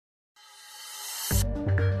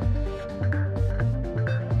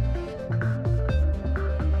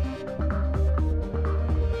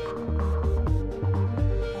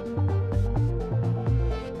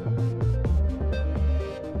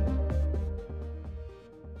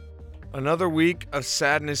Another week of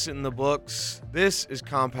sadness in the books. This is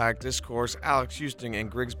Compact Discourse. Alex Houston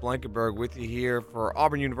and Griggs Blankenberg with you here for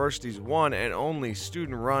Auburn University's one and only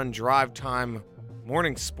student-run drive time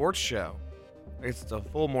morning sports show. It's a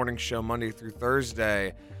full morning show Monday through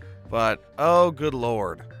Thursday, but oh good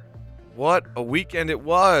Lord, what a weekend it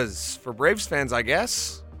was for Braves fans, I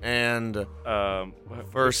guess, and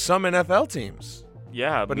for some NFL teams.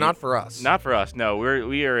 Yeah, but not for us. Not for us. No,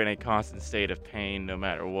 we are in a constant state of pain, no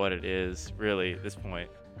matter what it is. Really, at this point,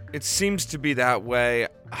 it seems to be that way.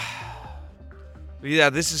 Yeah,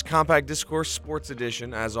 this is Compact Discourse Sports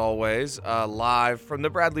Edition, as always, live from the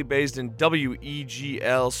Bradley Baisden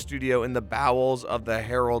WEGL studio in the bowels of the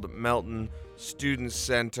Harold Melton Student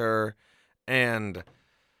Center. And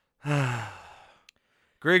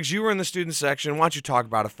Griggs, you were in the student section. Why don't you talk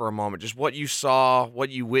about it for a moment? Just what you saw, what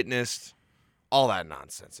you witnessed. All that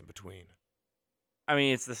nonsense in between. I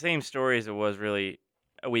mean, it's the same story as it was really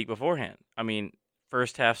a week beforehand. I mean,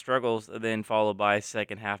 first half struggles, then followed by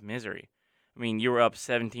second half misery. I mean, you were up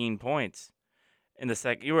 17 points in the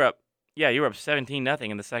second. You were up 17-0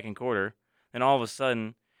 in the second quarter. Then all of a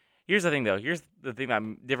sudden, here's the thing though. Here's the thing that's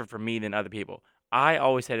different for me than other people. I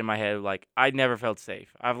always had in my head like I never felt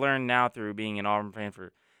safe. I've learned now through being an Auburn fan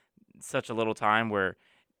for such a little time where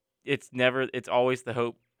it's always the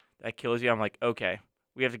hope that kills you. I'm like, okay,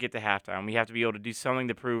 we have to get to halftime. We have to be able to do something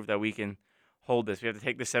to prove that we can hold this. We have to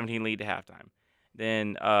take the 17 lead to halftime.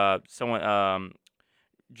 Then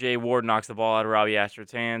Jay Ward knocks the ball out of Robbie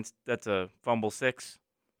Ashford's hands. That's a fumble 6.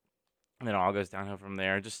 And then it all goes downhill from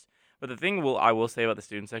there. But the thing I will say about the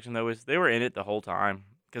student section, though, is they were in it the whole time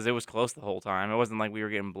because it was close the whole time. It wasn't like we were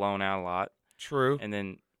getting blown out a lot. True. And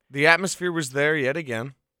then the atmosphere was there yet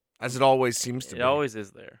again, as it always seems to be. It always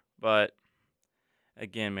is there. But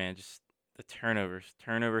again, man, just the turnovers.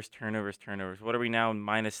 What are we now,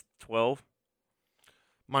 minus 12?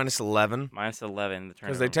 Minus 11. Minus 11, the turnover.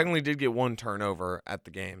 Because they technically did get one turnover at the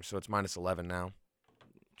game, so it's minus 11 now.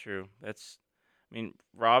 True.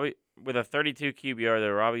 Robbie, with a 32 QBR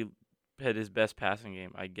there, Robbie had his best passing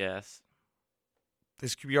game, I guess.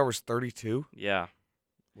 His QBR was 32? Yeah.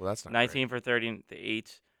 Well, that's not 19 great. for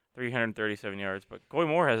 38, 337 yards. But Coy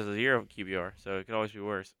Moore has a 0 QBR, so it could always be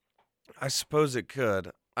worse. I suppose it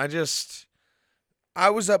could. I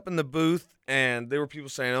was up in the booth, and there were people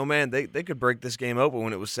saying, oh, man, they could break this game open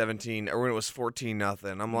when it was 17 or when it was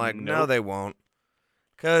 14-0. I'm like, no, they won't.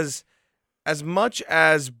 Because as much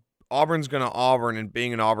as Auburn's going to Auburn and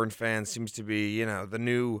being an Auburn fan seems to be, the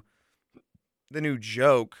new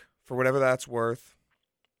joke, for whatever that's worth,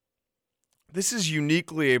 this is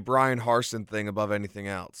uniquely a Brian Harsin thing above anything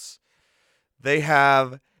else. They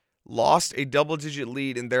have lost a double-digit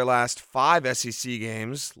lead in their last 5 SEC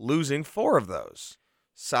games, losing 4 of those.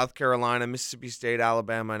 South Carolina, Mississippi State,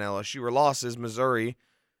 Alabama, and LSU were losses. Missouri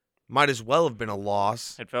might as well have been a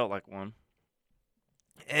loss. It felt like one.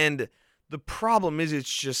 And the problem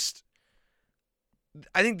is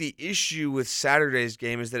I think the issue with Saturday's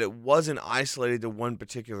game is that it wasn't isolated to one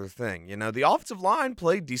particular thing. The offensive line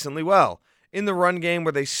played decently well. In the run game,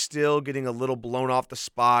 were they still getting a little blown off the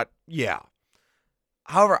spot? Yeah.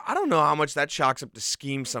 However, I don't know how much that chalks up to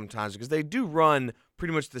scheme sometimes because they do run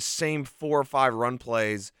pretty much the same 4 or 5 run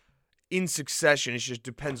plays in succession. It just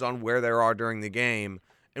depends on where they are during the game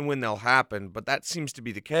and when they'll happen, but that seems to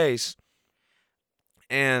be the case.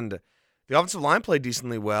 And the offensive line played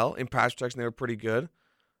decently well. In pass protection, they were pretty good.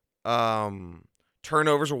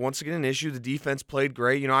 Turnovers were once again an issue. The defense played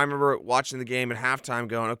great. I remember watching the game at halftime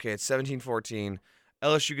going, okay, it's 17-14.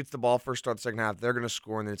 LSU gets the ball first start the second half. They're going to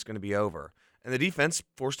score, and then it's going to be over. And the defense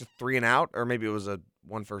forced a 3-and-out, or maybe it was a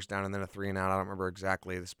 1 first down and then a 3-and-out. I don't remember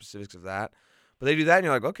exactly the specifics of that. But they do that, and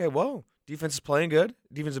you're like, okay, whoa, defense is playing good.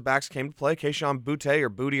 Defensive backs came to play. Keyshawn Butte or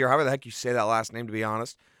Booty or however the heck you say that last name, to be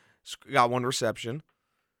honest, got 1 reception.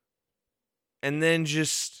 And then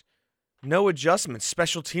just no adjustments.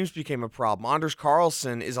 Special teams became a problem. Anders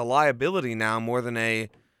Carlson is a liability now more than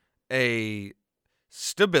a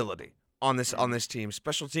stability on this team.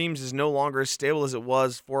 Special teams is no longer as stable as it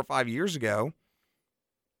was 4 or 5 years ago.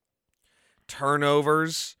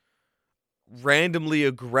 Turnovers, randomly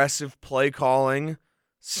aggressive play calling,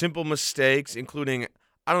 simple mistakes, including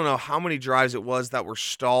I don't know how many drives it was that were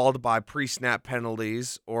stalled by pre-snap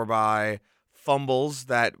penalties or by fumbles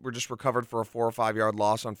that were just recovered for a 4 or 5 yard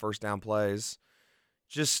loss on first down plays.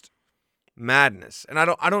 Just madness. And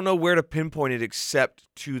I don't know where to pinpoint it except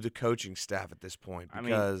to the coaching staff at this point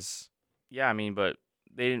because but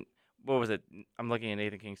they didn't. What was it? I'm looking at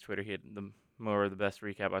Nathan King's Twitter. He had the best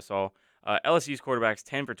recap I saw. LSU's quarterbacks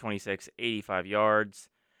 10 for 26, 85 yards.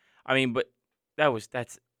 But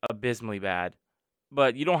that's abysmally bad.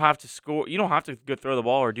 But you don't have to score. You don't have to go throw the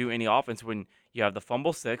ball or do any offense when you have the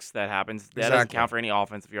fumble 6 that happens. That doesn't Exactly. count for any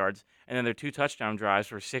offensive yards. And then there are 2 touchdown drives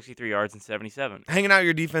for 63 yards and 77. Hanging out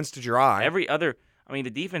your defense to dry. The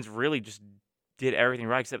defense really just did everything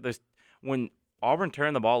right except those when Auburn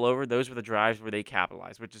turned the ball over. Those were the drives where they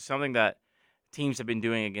capitalized, which is something that teams have been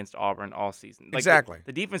doing against Auburn all season. Exactly.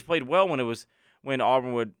 The defense played well when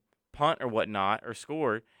Auburn would punt or whatnot or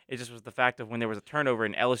score. It just was the fact of when there was a turnover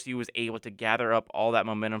and LSU was able to gather up all that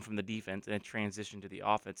momentum from the defense and transition to the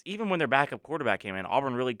offense. Even when their backup quarterback came in,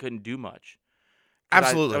 Auburn really couldn't do much.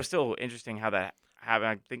 Absolutely. It was still interesting how that happened.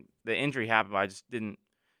 I think the injury happened, but I just didn't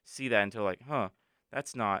see that until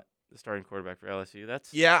that's not the starting quarterback for LSU.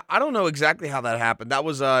 Yeah, I don't know exactly how that happened. That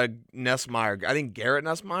was Nussmeier. I think Garrett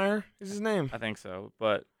Nussmeier is his name. I think so,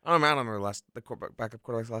 but I don't remember the backup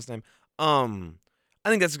quarterback's last name. I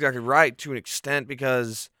think that's exactly right to an extent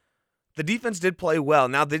because the defense did play well.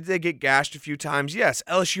 Now, did they get gashed a few times? Yes.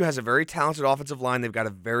 LSU has a very talented offensive line. They've got a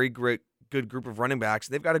very good group of running backs.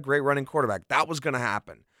 They've got a great running quarterback. That was going to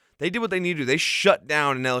happen. They did what they needed to do. They shut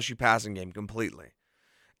down an LSU passing game completely.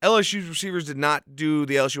 LSU's receivers did not do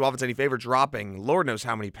the LSU offense any favor dropping Lord knows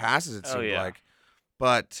how many passes it seemed like.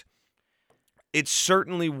 But it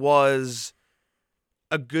certainly was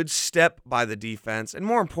a good step by the defense. And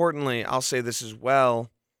more importantly, I'll say this as well.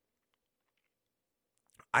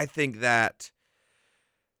 I think that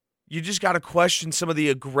you just got to question some of the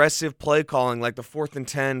aggressive play calling, like the 4th and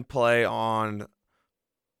 10 play on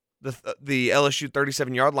the LSU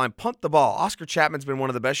 37-yard line. Punt the ball. Oscar Chapman's been one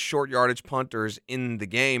of the best short yardage punters in the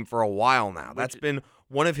game for a while now. That's been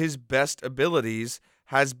one of his best abilities,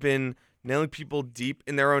 has been nailing people deep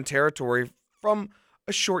in their own territory from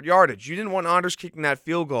a short yardage. You didn't want Anders kicking that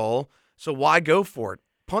field goal, so why go for it?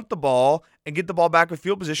 Punt the ball and get the ball back with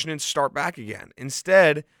field position and start back again.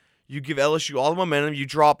 Instead, you give LSU all the momentum. You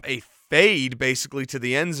drop a fade basically to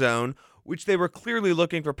the end zone, which they were clearly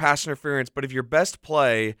looking for pass interference. But if your best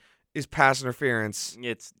play is pass interference,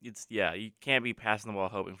 you can't be passing the ball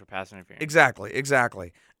hoping for pass interference.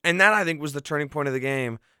 Exactly. And that, I think, was the turning point of the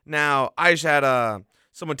game. Now, I just had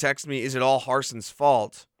someone text me, is it all Harson's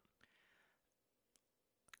fault?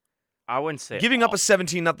 I wouldn't say giving up a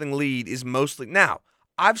 17-0 lead is mostly. Now,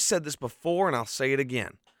 I've said this before, and I'll say it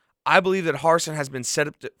again. I believe that Harsin has been set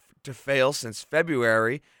up to fail since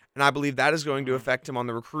February, and I believe that is going to affect him on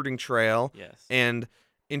the recruiting trail and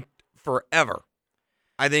in forever.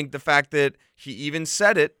 I think the fact that he even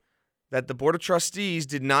said it, that the Board of Trustees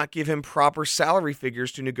did not give him proper salary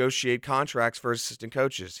figures to negotiate contracts for assistant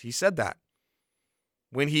coaches. He said that.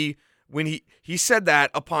 When he said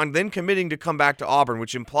that upon then committing to come back to Auburn,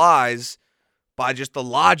 which implies by just the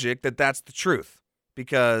logic that that's the truth.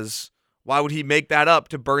 Because why would he make that up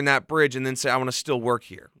to burn that bridge and then say, I want to still work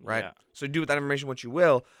here, right? Yeah. So do with that information what you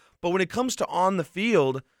will. But when it comes to on the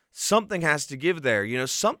field, something has to give there.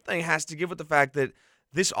 Something has to give with the fact that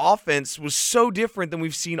this offense was so different than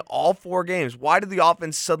we've seen all 4 games. Why did the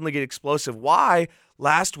offense suddenly get explosive? Why,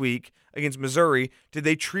 last week against Missouri, did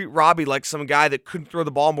they treat Robbie like some guy that couldn't throw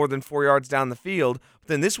the ball more than 4 yards down the field? But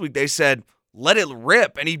then this week they said, let it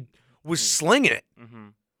rip, and he was slinging it. Mm-hmm.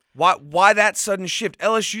 Why that sudden shift?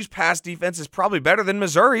 LSU's pass defense is probably better than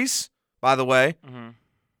Missouri's, by the way. Mm-hmm.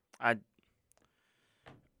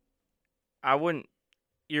 I wouldn't.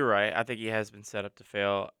 You're right. I think he has been set up to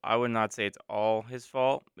fail. I would not say it's all his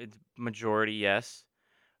fault. It's majority, yes.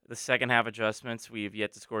 The second half adjustments, we have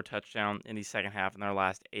yet to score a touchdown in the second half in our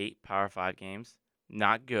last 8 Power 5 games.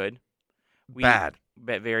 Not good. Bad.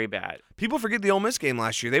 Very bad. People forget the Ole Miss game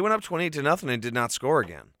last year. They went up 28-0 and did not score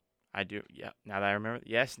again. I do, yeah. Now that I remember,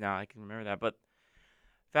 yes, now I can remember that. But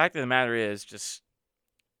fact of the matter is, just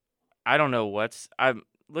I don't know I'm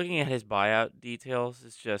looking at his buyout details.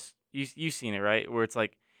 It's just you've seen it, right? Where it's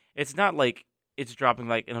like it's not like it's dropping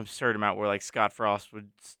like an absurd amount where like Scott Frost would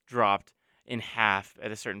dropped in half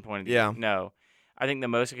at a certain point. Yeah. No, I think the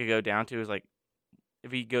most it could go down to is like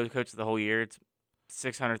if he goes coach the whole year, it's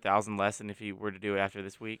 $600,000 less than if he were to do it after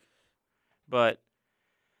this week. But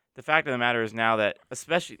the fact of the matter is now that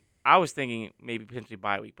especially. I was thinking maybe potentially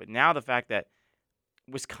bye week, but now the fact that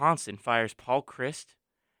Wisconsin fires Paul Chryst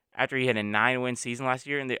after he had a 9-win season last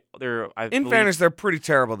year, and in fairness, they're pretty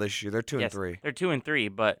terrible this year. They're 2-3. They're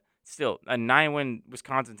 2-3, but still a 9-win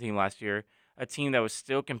Wisconsin team last year, a team that was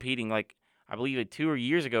still competing like I believe like 2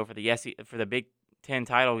 years ago for the Big Ten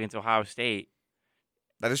title against Ohio State.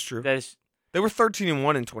 That is true. They were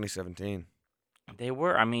 13-1 in 2017. They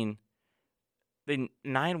were. I mean, the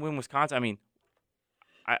 9-win Wisconsin. I mean.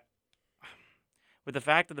 But the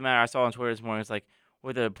fact of the matter I saw on Twitter this morning is like,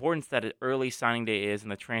 with the importance that an early signing day is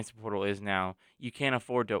and the transfer portal is now, you can't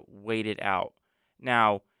afford to wait it out.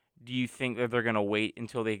 Now, do you think that they're going to wait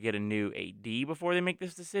until they get a new AD before they make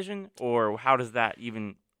this decision? Or how does that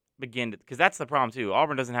even begin? Because that's the problem, too.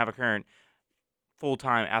 Auburn doesn't have a current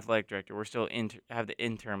full-time athletic director. We're still have the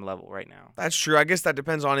interim level right now. That's true. I guess that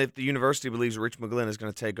depends on if the university believes Rich McGlynn is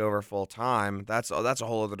going to take over full-time. That's a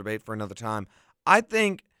whole other debate for another time. I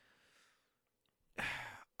think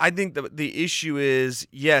the issue is,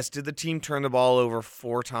 yes, did the team turn the ball over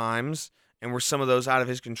 4 times? And were some of those out of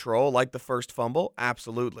his control, like the first fumble?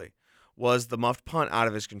 Absolutely. Was the muffed punt out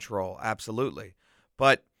of his control? Absolutely.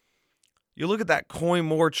 But you look at that Coy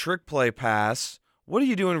Moore trick play pass. What are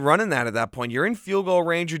you doing running that at that point? You're in field goal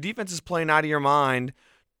range. Your defense is playing out of your mind.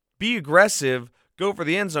 Be aggressive. Go for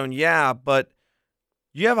the end zone. Yeah, but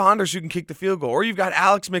you have Anders who can kick the field goal. Or you've got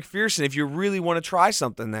Alex McPherson if you really want to try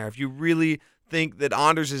something there. If you really think that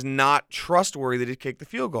Anders is not trustworthy to kick the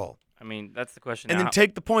field goal. I mean, that's the question. And then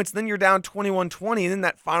take the points. Then you're down 21-20. And then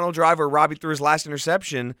that final drive where Robbie threw his last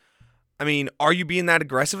interception. I mean, are you being that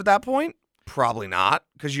aggressive at that point? Probably not,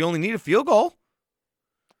 because you only need a field goal.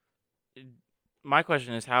 My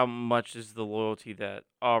question is, how much is the loyalty that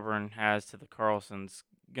Auburn has to the Carlsons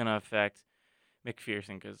going to affect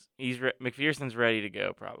McPherson? Because McPherson's ready to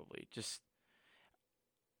go probably. Just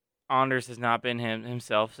Anders has not been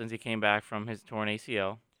himself since he came back from his torn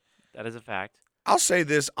ACL. That is a fact. I'll say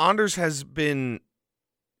this. Anders has been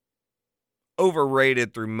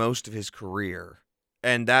overrated through most of his career.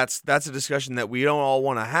 And that's a discussion that we don't all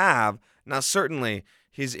want to have. Now, certainly,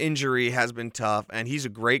 his injury has been tough, and he's a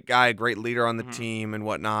great guy, a great leader on the team and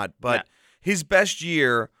whatnot. But his best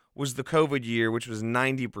year was the COVID year, which was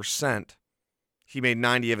 90%. He made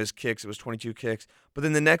 90 of his kicks. It was 22 kicks. But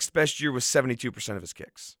then the next best year was 72% of his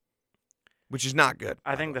kicks, which is not good.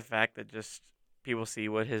 I think the fact that just people see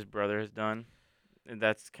what his brother has done,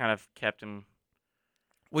 that's kind of kept him.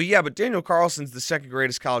 Well, yeah, but Daniel Carlson's the second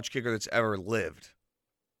greatest college kicker that's ever lived.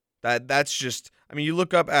 That's just, I mean, you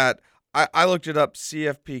look up at, I looked it up,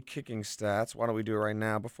 CFP kicking stats. Why don't we do it right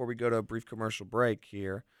now before we go to a brief commercial break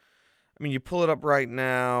here? I mean, you pull it up right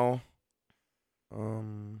now.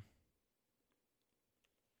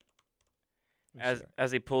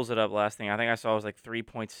 As he pulls it up, last thing I think I saw was like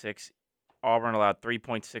 3.6. Auburn allowed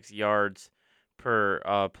 3.6 yards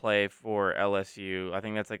per play for LSU. I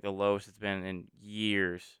think that's like the lowest it's been in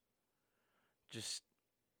years. Just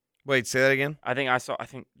wait, say that again. I think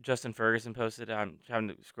Justin Ferguson posted it. I'm having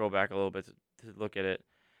to scroll back a little bit to look at it.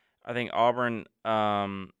 I think Auburn.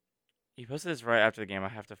 He posted this right after the game. I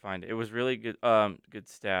have to find it. It was really good. Good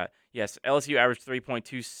stat. Yes, LSU averaged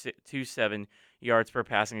 3.27 yards per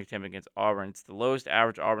passing attempt against Auburn. It's the lowest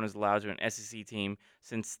average Auburn has allowed to an SEC team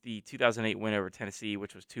since the 2008 win over Tennessee,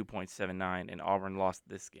 which was 2.79, and Auburn lost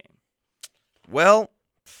this game. Well,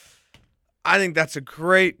 I think that's a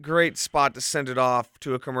great, great spot to send it off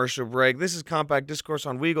to a commercial break. This is Compact Discourse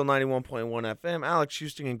on Weagle 91.1 FM. Alex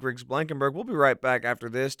Houston and Griggs Blankenberg. We'll be right back after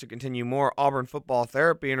this to continue more Auburn football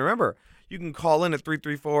therapy. And remember, you can call in at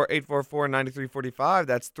 334-844-9345.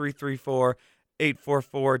 That's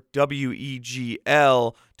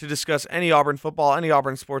 334-844-WEGL to discuss any Auburn football, any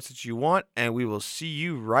Auburn sports that you want. And we will see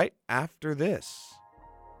you right after this.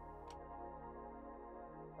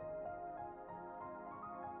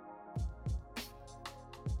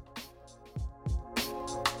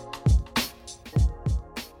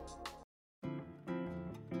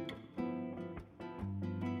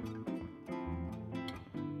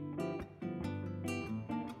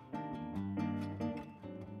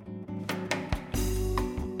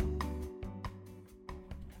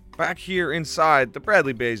 Back here inside the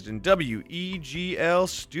Bradley Baisden WEGL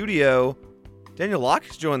studio, Daniel Locke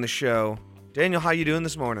has joined the show. Daniel, how you doing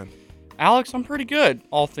this morning? Alex, I'm pretty good,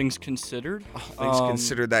 all things considered. All things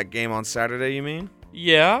considered, that game on Saturday, you mean?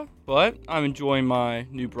 Yeah, but I'm enjoying my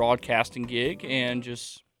new broadcasting gig and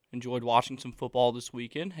just enjoyed watching some football this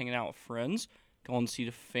weekend, hanging out with friends, going to see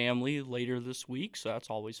the family later this week, so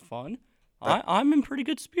that's always fun. I'm in pretty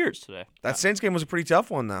good spirits today. That Saints game was a pretty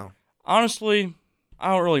tough one, though. Honestly, I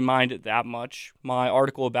don't really mind it that much. My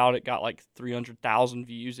article about it got like 300,000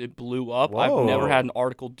 views. It blew up. Whoa. I've never had an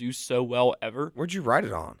article do so well ever. Where'd you write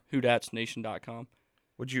it on? WhoDatsNation.com.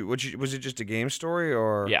 Was it just a game story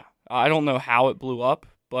or? Yeah. I don't know how it blew up,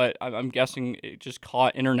 but I'm guessing it just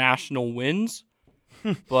caught international wins.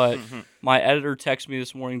 But my editor texted me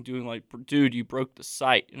this morning doing like, dude, you broke the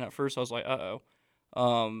site. And at first I was like, uh-oh.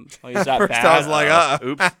 Like, is that first bad? I was like,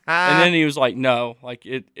 oops. And then he was like, no, like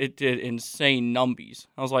it did insane numbies.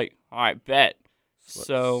 I was like, all right, bet.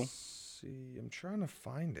 Let's see, I'm trying to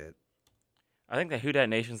find it. I think that WhoDat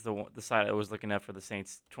Nation's the site I was looking at for the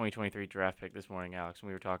Saints 2023 draft pick this morning, Alex, when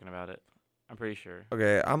we were talking about it. I'm pretty sure.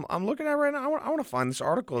 Okay, I'm looking at it right now. I want to find this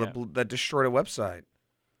article that destroyed a website.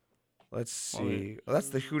 Let's see. Oh, that's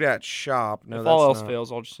the Who Dat shop. No, if that's all else not.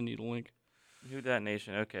 fails, I'll just send you the link. Who Dat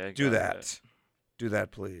Nation? Okay. Do got that. it. Do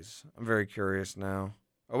that, please. I'm very curious now.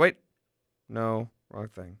 Oh wait, no, wrong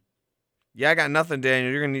thing. Yeah, I got nothing,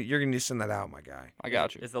 Daniel. You're gonna need to send that out, my guy. I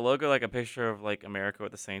got you. Is the logo like a picture of like America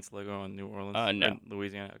with the Saints logo on New Orleans? No. Or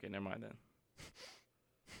Louisiana. Okay, never mind then.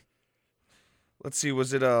 Let's see.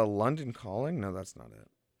 Was it London Calling? No, that's not it.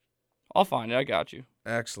 I'll find it. I got you.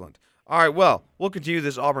 Excellent. All right, well, we'll continue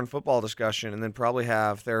this Auburn football discussion and then probably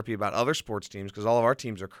have therapy about other sports teams because all of our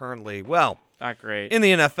teams are currently, well, Not great. in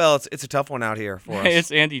the NFL, it's a tough one out here for us.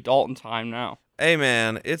 It's Andy Dalton time now. Hey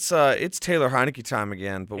man, it's Taylor Heineke time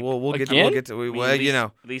again, but we'll get to I mean, well, at least, you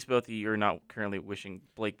know. At least both of you are not currently wishing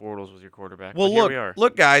Blake Bortles was your quarterback. Well, but here we are.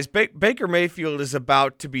 look, guys, Baker Mayfield is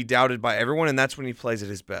about to be doubted by everyone, and that's when he plays at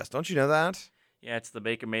his best. Don't you know that? Yeah, it's the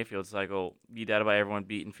Baker Mayfield cycle. Be doubted by everyone,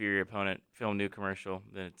 beat inferior opponent, film new commercial,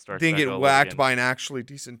 then it starts. Then back get all over whacked again. by an actually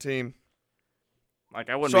decent team. Like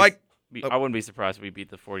I wouldn't. So I wouldn't be surprised if we beat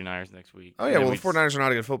the 49ers next week. Oh yeah, well the 49ers are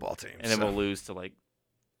not a good football team. And then we'll lose to like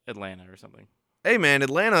Atlanta or something. Hey man,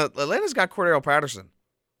 Atlanta's got Cordell Patterson.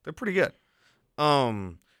 They're pretty good.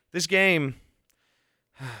 This game,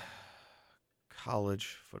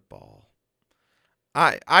 college football.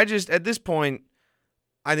 I just at this point,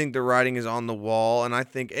 I think the writing is on the wall, and I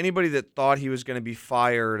think anybody that thought he was going to be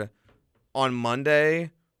fired on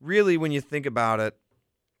Monday, really, when you think about it,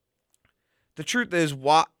 the truth is,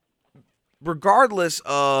 regardless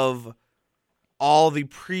of all the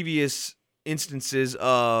previous instances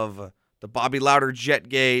of the Bobby Louder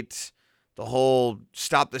Jetgate, the whole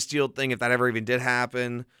stop the steal thing, if that ever even did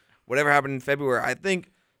happen, whatever happened in February, I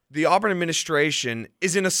think the Auburn administration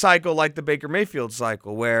is in a cycle like the Baker Mayfield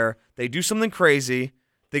cycle where they do something crazy,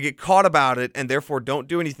 they get caught about it, and therefore don't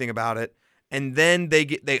do anything about it, and then they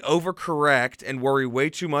overcorrect and worry way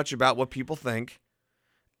too much about what people think,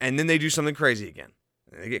 and then they do something crazy again.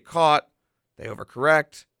 And they get caught, they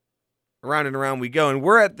overcorrect, around and around we go, and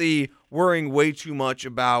we're at the worrying way too much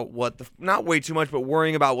about not way too much, but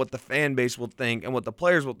worrying about what the fan base will think and what the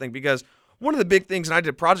players will think, because one of the big things, and I did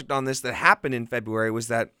a project on this that happened in February, was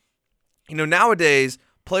that, nowadays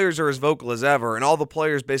players are as vocal as ever, and all the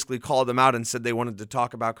players basically called them out and said they wanted to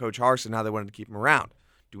talk about Coach Harsin, how they wanted to keep him around.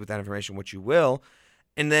 Do with that information what you will.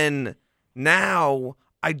 And then now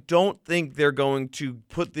I don't think they're going to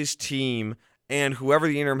put this team and whoever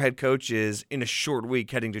the interim head coach is in a short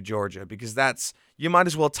week heading to Georgia, because you might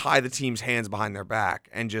as well tie the team's hands behind their back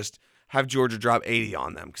and just have Georgia drop 80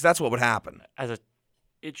 on them, because that's what would happen.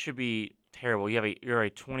 It should be terrible. You're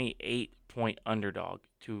a 28-point underdog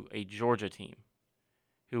to a Georgia team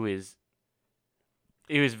it was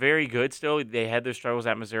very good still. They had their struggles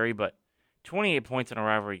at Missouri, but 28 points in a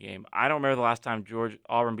rivalry game. I don't remember the last time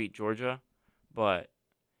Auburn beat Georgia, but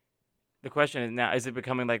the question is now, is it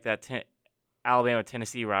becoming like that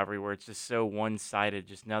Alabama-Tennessee rivalry where it's just so one-sided,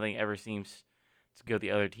 just nothing ever seems to go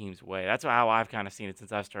the other team's way? That's how I've kind of seen it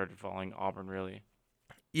since I started following Auburn, really.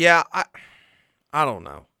 Yeah, I don't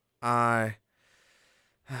know.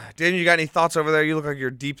 Daniel, you got any thoughts over there? You look like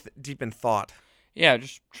you're deep in thought. Yeah,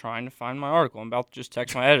 just trying to find my article. I'm about to just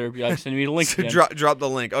text my editor, be like, send me the link So again. drop the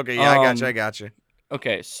link. Okay, yeah, I got you.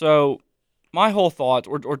 Okay, so my whole thoughts,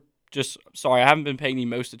 or just, sorry, I haven't been paying the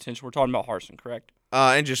most attention. We're talking about Harsin, correct?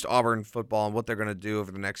 And just Auburn football and what they're going to do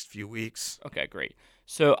over the next few weeks. Okay, great.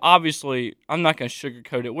 So obviously, I'm not going to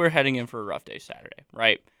sugarcoat it. We're heading in for a rough day Saturday,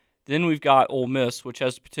 right? Then we've got Ole Miss, which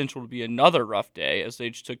has the potential to be another rough day as they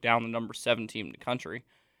just took down the number 7 team in the country.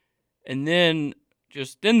 And then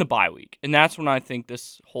the bye week. And that's when I think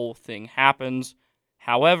this whole thing happens.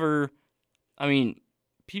 However, I mean,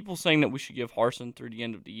 people saying that we should give Harsin through the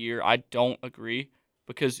end of the year, I don't agree,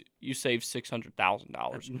 because you save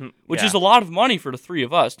 $600,000, which is a lot of money for the three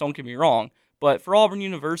of us, don't get me wrong. But for Auburn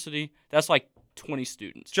University, that's like 20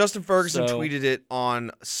 students. Justin Ferguson tweeted it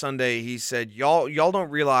on Sunday. He said, y'all don't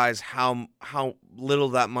realize how little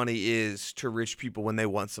that money is to rich people when they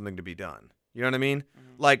want something to be done. You know what I mean?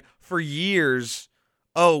 Mm-hmm. Like, for years,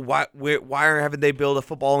 why haven't they built a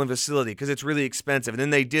footballing facility? Because it's really expensive. And then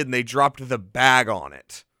they did, and they dropped the bag on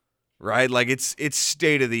it, right? Like, it's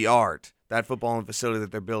state of the art, that footballing facility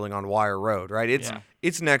that they're building on Wire Road, right?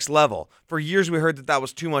 It's next level. For years, we heard that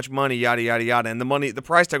was too much money, yada yada yada, and the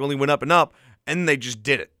price tag only went up and up, and they just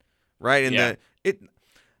did it, right? And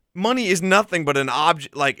money is nothing but an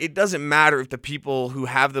object. Like, it doesn't matter if the people who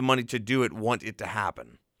have the money to do it want it to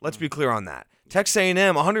happen. Let's be clear on that. Texas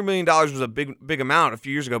A&M, $100 million was a big amount a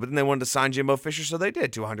few years ago, but then they wanted to sign Jimbo Fisher, so they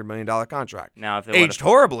did, to a $100 million contract. Now, if they aged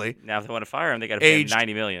horribly. Now, if they want to fire him, they got to pay him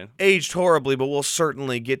 $90 million. Aged horribly, but we'll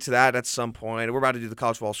certainly get to that at some point. We're about to do the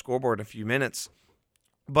college football scoreboard in a few minutes.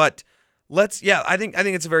 But I think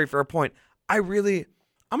it's a very fair point. I'm going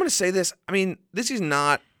to say this. I mean, this is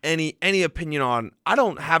not any opinion on. I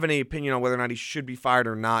don't have any opinion on whether or not he should be fired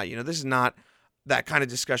or not. This is not that kind of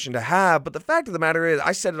discussion to have. But the fact of the matter is,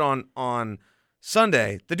 I said it on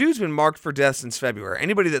Sunday. The dude's been marked for death since February.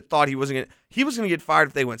 Anybody that thought he was going to get fired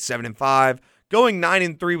if they went 7-5, going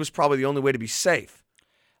 9-3 was probably the only way to be safe.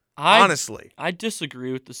 Honestly, I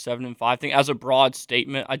disagree with the 7-5 thing as a broad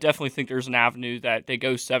statement. I definitely think there's an avenue that they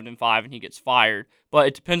go 7-5 and he gets fired, but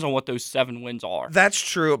it depends on what those 7 wins are. That's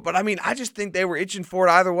true, but I mean, I just think they were itching for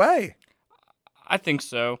it either way. I think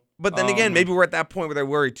so. But then again, maybe we're at that point where they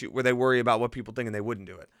worry about what people think and they wouldn't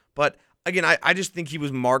do it. But again, I just think he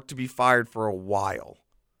was marked to be fired for a while.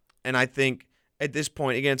 And I think at this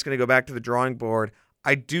point, again, it's going to go back to the drawing board.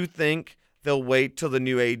 I do think they'll wait till the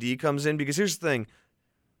new AD comes in, because here's the thing.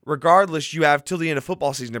 Regardless, you have till the end of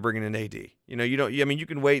football season to bring in an AD. You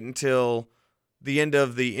can wait until the end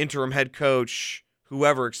of the interim head coach,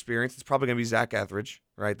 whoever experience. It's probably going to be Zach Etheridge,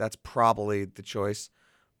 right? That's probably the choice.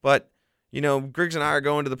 But, Griggs and I are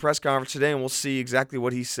going to the press conference today, and we'll see exactly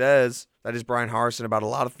what he says. That is Brian Harsin about a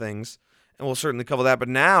lot of things, and we'll certainly cover that. But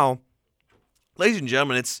now, ladies and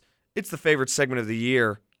gentlemen, it's the favorite segment of the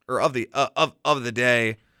year, or of the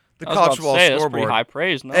day. The college football scoreboard. That's pretty high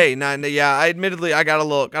praise, no? Hey, I got a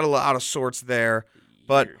little out of sorts there,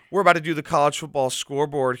 but we're about to do the college football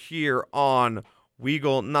scoreboard here on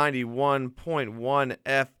Weagle 91.1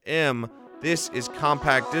 FM. This is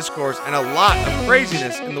Compact Discourse, and a lot of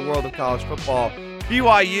craziness in the world of college football.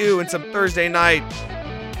 BYU and some Thursday night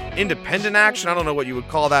independent action. I don't know what you would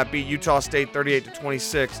call that. Beat Utah State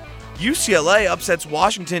 38-26. UCLA upsets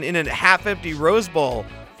Washington in a half-empty Rose Bowl,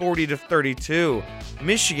 40-32.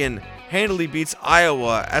 Michigan handily beats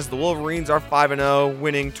Iowa as the Wolverines are 5-0,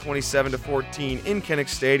 winning 27-14 in Kinnick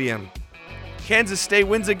Stadium. Kansas State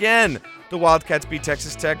wins again. The Wildcats beat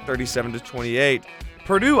Texas Tech 37-28.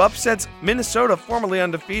 Purdue upsets Minnesota, formerly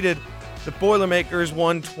undefeated. The Boilermakers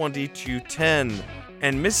won 20-10.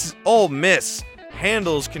 And Ole Miss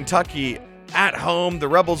handles Kentucky at home. The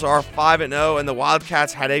Rebels are 5-0, and the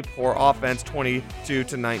Wildcats had a poor offense,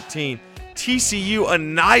 22-19. TCU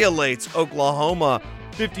annihilates Oklahoma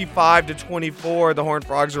 55-24. The Horned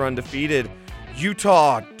Frogs are undefeated.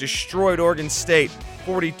 Utah destroyed Oregon State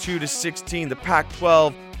 42-16. The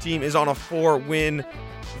Pac-12 team is on a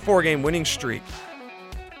 4-game winning streak.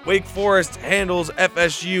 Wake Forest handles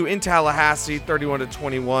FSU in Tallahassee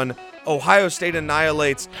 31-21. Ohio State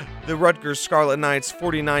annihilates the Rutgers Scarlet Knights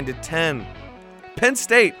 49-10. Penn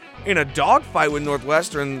State in a dogfight with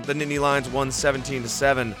Northwestern. The Nittany Lions won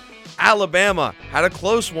 17-7. Alabama had a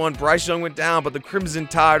close one. Bryce Young went down, but the Crimson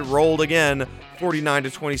Tide rolled again,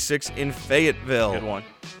 49-26 in Fayetteville. Good one.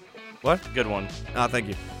 What? Good one. Thank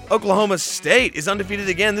you. Oklahoma State is undefeated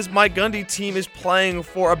again. This Mike Gundy team is playing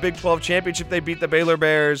for a Big 12 championship. They beat the Baylor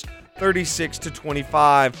Bears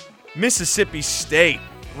 36-25. Mississippi State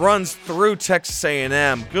runs through Texas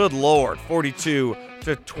A&M. Good Lord,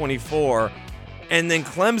 42-24. And then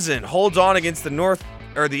Clemson holds on against the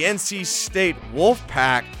NC State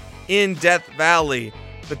Wolfpack in Death Valley.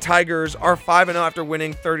 The Tigers are 5-0 after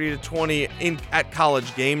winning 30-20 at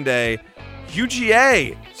College Game Day.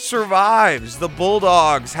 UGA survives. The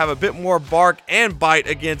Bulldogs have a bit more bark and bite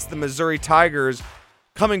against the Missouri Tigers,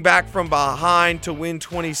 coming back from behind to win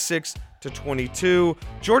 26-22.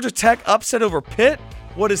 Georgia Tech upset over Pitt.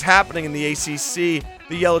 What is happening in the ACC?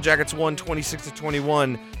 The Yellow Jackets won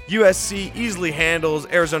 26-21. USC easily handles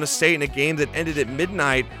Arizona State in a game that ended at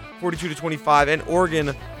midnight, 42-25, and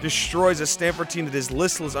Oregon destroys a Stanford team that is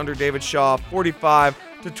listless under David Shaw,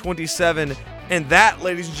 45-27. And that,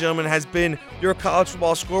 ladies and gentlemen, has been your college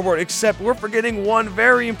football scoreboard, except we're forgetting one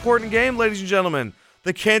very important game, ladies and gentlemen.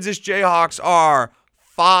 The Kansas Jayhawks are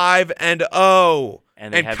 5-0,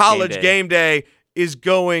 and College Game Day is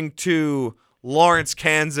going to Lawrence,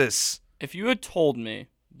 Kansas. If you had told me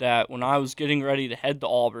that when I was getting ready to head to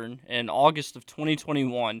Auburn in August of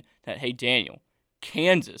 2021 that, hey, Daniel,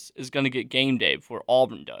 Kansas is going to get game day before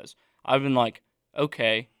Auburn does, I've been like,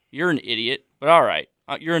 okay, you're an idiot, but all right,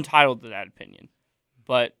 you're entitled to that opinion.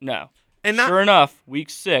 But no. And sure enough,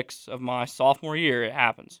 week 6 of my sophomore year, it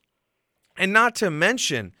happens. And not to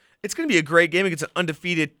mention, it's going to be a great game against an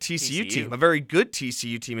undefeated TCU team, a very good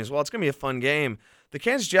TCU team as well. It's going to be a fun game. The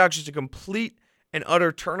Kansas Jayhawks just a complete and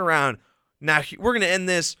utter turnaround. Now, we're going to end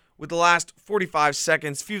this with the last 45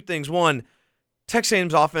 seconds. Few things. One, Texas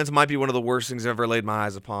A&M's offense might be one of the worst things I've ever laid my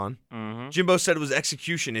eyes upon. Mm-hmm. Jimbo said it was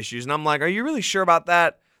execution issues, and I'm like, are you really sure about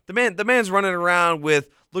that? The man's running around with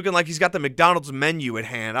looking like he's got the McDonald's menu at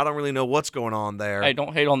hand. I don't really know what's going on there. Hey,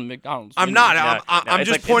 don't hate on the McDonald's. I'm menu. not. I'm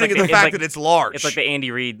just pointing at the fact that it's large. It's like the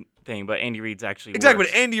Andy Reid thing, but Andy Reid's actually exactly.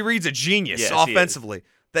 worse. But Andy Reid's a genius Yes, offensively.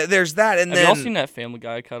 There's that, and Have then y'all seen that Family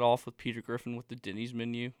Guy cut off with Peter Griffin with the Denny's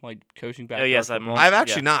menu, like coaching back? Oh, yes, I've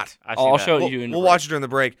actually not. I'll show it you in the We'll break. watch it during the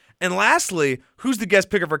break. And lastly, who's the guest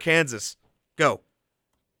picker for Kansas? Go.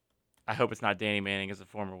 I hope it's not Danny Manning as a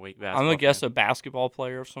former Wake basketball. I'm gonna guess fan. a basketball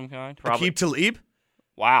player of some kind. Aqib Talib?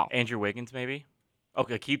 Wow. Andrew Wiggins, maybe.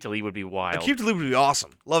 Okay, Aqib Talib would be wild. Aqib Talib would be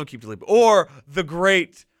awesome. Love Aqib Talib. Or the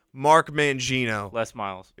great Mark Mangino. Les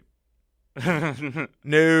Miles.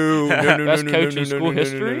 No. Best coach in school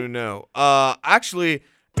history? No. Actually,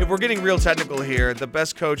 if we're getting real technical here, the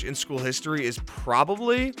best coach in school history is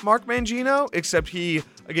probably Mark Mangino, except he,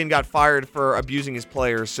 again, got fired for abusing his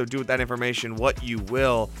players, so do with that information what you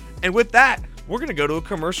will. And with that, we're going to go to a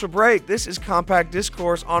commercial break. This is Compact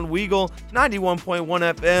Discourse on Weagle 91.1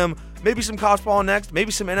 FM. Maybe some college ball next,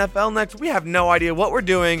 maybe some NFL next. We have no idea what we're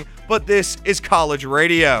doing, but this is college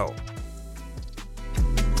radio.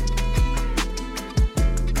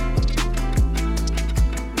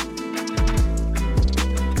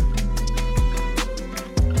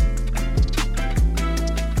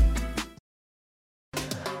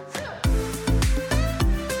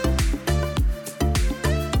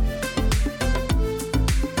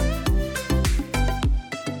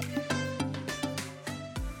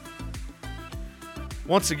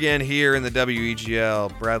 Once again, here in the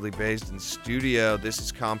WEGL Bradley Basin studio, this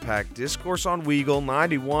is Compact Discourse on Weagle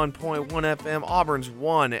 91.1 FM, Auburn's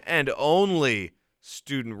one and only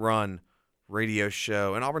student-run radio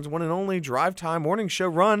show, and Auburn's one and only drive-time morning show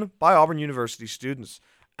run by Auburn University students.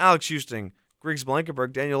 Alex Houston, Griggs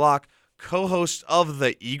Blankenberg, Daniel Locke, co-host of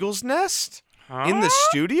the Eagles Nest in the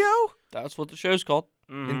studio? That's what the show's called.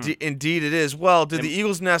 Indeed it is. Well, did the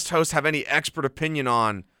Eagles Nest host have any expert opinion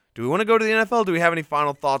on, do we want to go to the NFL? Do we have any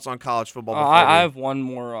final thoughts on college football? I have one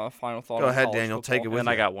more final thought. Go on ahead, college Daniel. football. Take it with And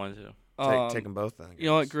you. I got one, too. Take them both then. You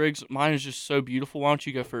know what, Griggs? Mine is just so beautiful. Why don't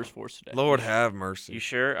you go first for us today? Lord have mercy. You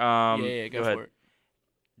sure? Yeah, go ahead. for it.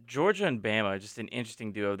 Georgia and Bama, just an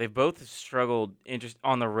interesting duo. They've both struggled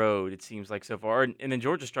on the road, it seems like, so far. And then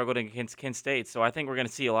Georgia struggled against Kent State. So I think we're going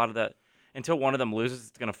to see a lot of that. Until one of them loses,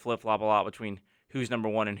 it's going to flip-flop a lot between who's number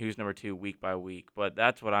one and who's number two week by week. But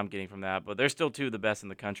that's what I'm getting from that. But they're still two of the best in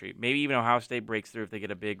the country. Maybe even Ohio State breaks through if they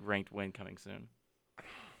get a big ranked win coming soon.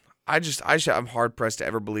 I'm hard-pressed to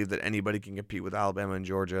ever believe that anybody can compete with Alabama and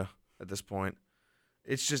Georgia at this point.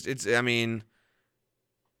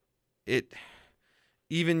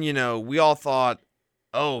 Even, we all thought,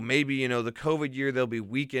 oh, maybe, the COVID year they'll be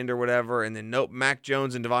weakened or whatever, and then nope, Mac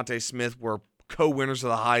Jones and Devontae Smith were co-winners of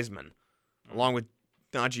the Heisman, along with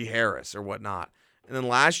Najee Harris or whatnot. And then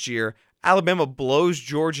last year, Alabama blows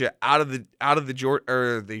Georgia out of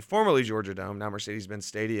the formerly Georgia Dome, now Mercedes-Benz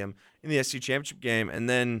Stadium, in the SEC championship game, and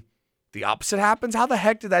then the opposite happens. How the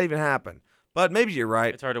heck did that even happen? But maybe you're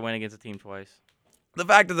right. It's hard to win against a team twice. The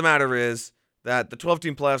fact of the matter is that the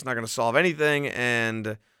 12-team playoffs is not going to solve anything,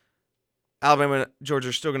 and Alabama and Georgia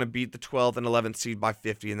are still going to beat the 12th and 11th seed by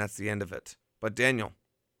 50, and that's the end of it. But Daniel,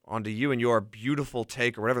 on to you and your beautiful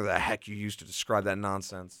take, or whatever the heck you used to describe that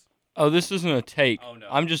nonsense. Oh, this isn't a take. Oh, no.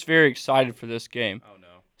 I'm just very excited for this game. Oh,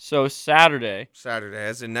 no. So Saturday. Saturday,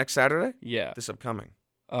 as in next Saturday? Yeah. This upcoming.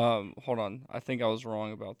 Hold on. I think I was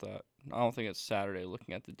wrong about that. I don't think it's Saturday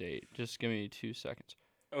looking at the date. Just give me 2 seconds.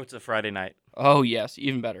 Oh, it's a Friday night. Oh, yes,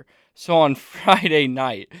 even better. So on Friday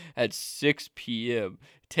night at 6 p.m.,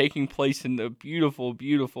 taking place in the beautiful,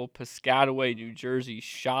 beautiful Piscataway, New Jersey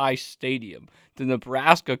Shy Stadium, the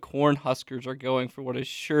Nebraska Cornhuskers are going for what is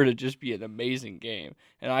sure to just be an amazing game,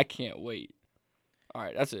 and I can't wait. All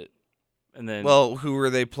right, that's it. And then, Well, who are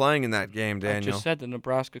they playing in that game, Daniel? I just said the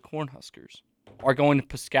Nebraska Cornhuskers are going to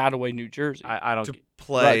Piscataway, New Jersey. I don't to get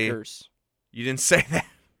play. Rutgers. You didn't say that.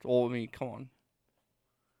 Well, I mean, come on.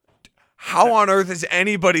 How on earth is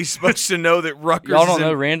anybody supposed to know that Rutgers Y'all is don't in...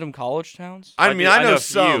 know random college towns? I mean, I know a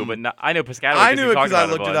some. few, but I know Piscataway. I knew it because because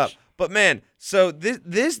I looked it up. But man, so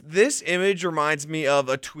this image reminds me of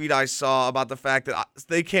a tweet I saw about the fact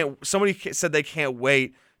that somebody said they can't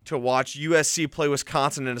wait to watch USC play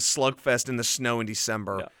Wisconsin in a slugfest in the snow in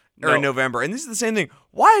December or in November. And this is the same thing.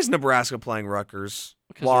 Why is Nebraska playing Rutgers?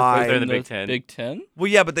 Because Why? they're in the Big Ten. Big Ten?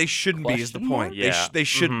 Well, yeah, but they shouldn't be is the Question point. mark? Yeah. They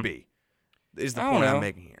shouldn't be. Is the I don't point I'm know.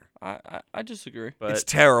 making here. I disagree. But It's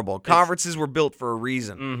terrible. Conferences were built for a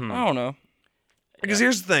reason. mhm. I don't know. Because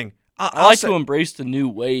here's the thing. I like to embrace the new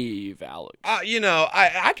wave, Alex.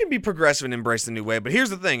 I can be progressive and embrace the new way, but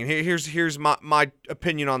here's the thing, and here's my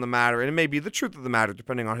opinion on the matter, and it may be the truth of the matter,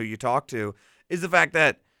 depending on who you talk to, is the fact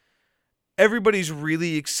that everybody's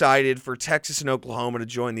really excited for Texas and Oklahoma to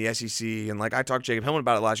join the SEC. And like I talked to Jacob Hillman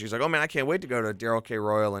about it last year. He's like, oh, man, I can't wait to go to Darrell K.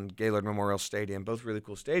 Royal and Gaylord Memorial Stadium. Both really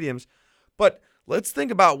cool stadiums. But let's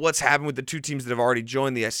think about what's happened with the two teams that have already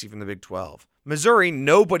joined the SEC from the Big 12. Missouri,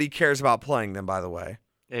 nobody cares about playing them, by the way.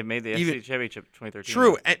 They made the SEC championship in 2013.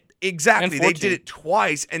 True. Exactly. And they did it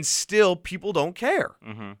twice, and still people don't care.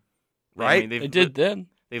 Mm-hmm. Right? I mean, They did then.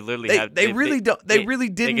 They've literally They really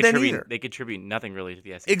didn't then either. They contribute nothing really to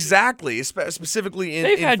the SEC. Exactly, specifically in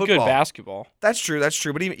They've had football. good basketball. That's true.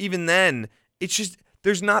 But even then, it's just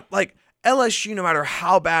there's not like LSU. No matter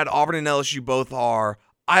how bad Auburn and LSU both are,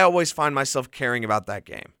 I always find myself caring about that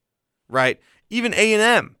game. Right? Even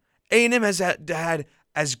A&M. A&M has had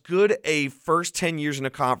as good a first 10 years in a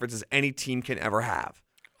conference as any team can ever have.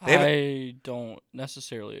 I don't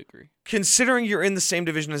necessarily agree. Considering you're in the same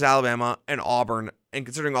division as Alabama and Auburn, and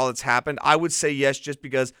considering all that's happened, I would say yes, just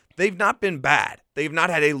because they've not been bad. They've not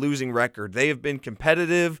had a losing record. They have been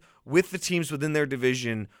competitive with the teams within their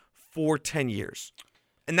division for 10 years.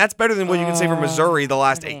 And that's better than what you can say for Missouri the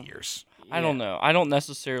last 8 years. I don't know. I don't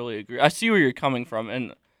necessarily agree. I see where you're coming from,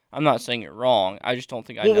 and I'm not saying you're wrong. I just don't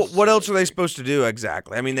think I necessarily what else are they agree. supposed to do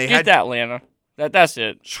exactly? I mean, they Get had that, Atlanta. That's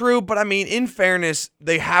it. True, but I mean, in fairness,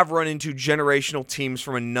 they have run into generational teams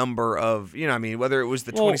from a number of, whether it was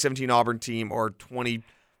the 2017 Auburn team or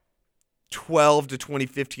 2012 to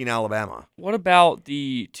 2015 Alabama. What about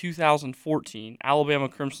the 2014 Alabama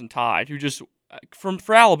Crimson Tide, who just,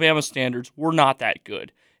 for Alabama standards, were not that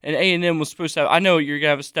good? And A&M was supposed to have, I know you're going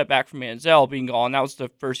to have a step back from Manziel being gone. That was the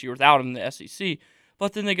first year without him in the SEC.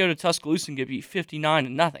 But then they go to Tuscaloosa and get beat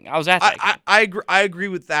 59-0. I was at that game. I agree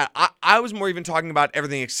with that. I was more even talking about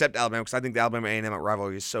everything except Alabama because I think the Alabama A&M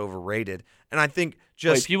rivalry is so overrated. And I think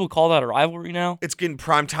Wait, people call that a rivalry now? it's getting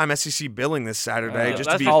primetime SEC billing this Saturday. That's just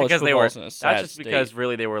to be college because they were. football's in a That's sad just because state.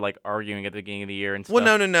 really they were like arguing at the beginning of the year and stuff.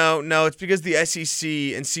 Well, no. It's because the SEC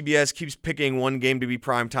and CBS keeps picking one game to be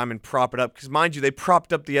primetime and prop it up. Because, mind you, they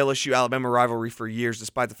propped up the LSU-Alabama rivalry for years,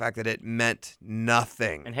 despite the fact that it meant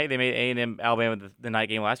nothing. And hey, they made A&M Alabama the night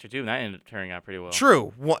game last year too, and that ended up turning out pretty well.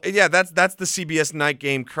 True. Well, yeah, that's the CBS night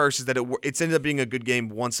game curse is that it's ended up being a good game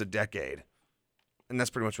once a decade. And that's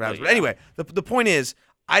pretty much what happens. Yeah. But anyway, the point is,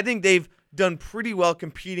 I think they've done pretty well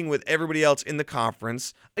competing with everybody else in the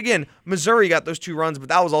conference. Again, Missouri got those 2 runs, but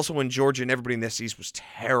that was also when Georgia and everybody in the East was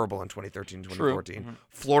terrible in 2013 and 2014. Mm-hmm.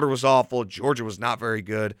 Florida was awful. Georgia was not very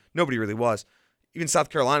good. Nobody really was. Even South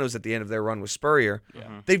Carolina was at the end of their run with Spurrier.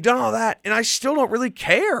 Yeah. They've done all that, and I still don't really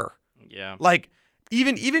care. Yeah. Like,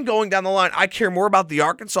 even going down the line, I care more about the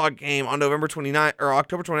Arkansas game on November 29th or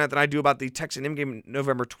October 29th than I do about the Texas A&M game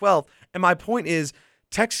November 12th. And my point is,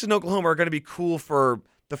 Texas and Oklahoma are going to be cool for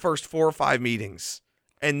the first 4 or 5 meetings.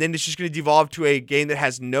 And then it's just going to devolve to a game that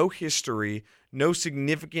has no history, no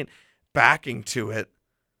significant backing to it.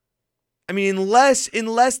 I mean, unless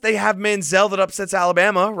they have Manziel that upsets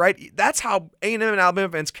Alabama, right? That's how A&M and Alabama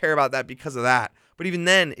fans care about that because of that. But even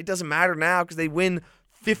then, it doesn't matter now because they win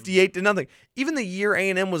 58-0. Even the year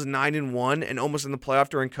A&M was 9-1 and almost in the playoff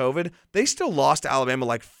during COVID, they still lost to Alabama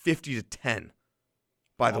like 50-10.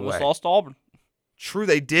 By the way, Almost lost to Auburn. True,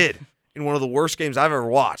 they did in one of the worst games I've ever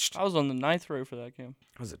watched. I was on the 9th row for that game.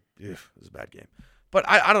 It was a bad game. But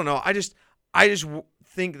I don't know. I just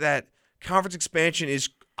think that conference expansion is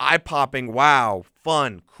eye-popping. Wow,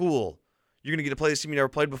 fun, cool. You're going to get to play this team you never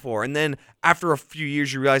played before. And then after a few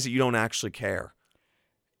years, you realize that you don't actually care.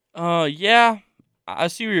 Yeah, I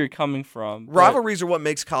see where you're coming from. but- Rivalries are what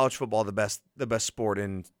makes college football the best sport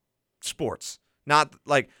in sports. Not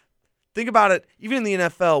like, think about it. Even in the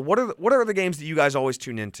NFL, what are the games that you guys always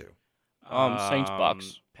tune into? Saints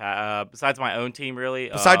Bucks. Besides my own team, really.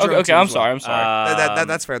 Besides your own Okay, team I'm as well. sorry.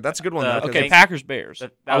 That's fair. That's a good one. Though, 'cause Okay, it's Packers Bears.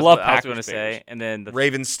 That I was love what I was Packers going to Bears. say, and then the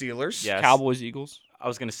Ravens Steelers. Yes. Cowboys Eagles. I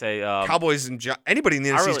was going to say Cowboys and anybody in the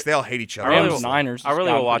NFC, really- they all hate each other. I really Rams will- Niners. I has really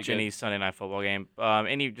gotten will watch pretty good. any Sunday night football game.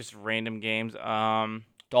 Any just random games.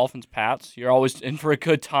 Dolphins Pats. You're always in for a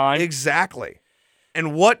good time. Exactly.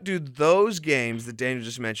 And what do those games that Daniel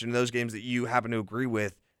just mentioned, those games that you happen to agree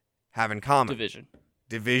with, have in common?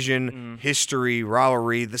 Division, history,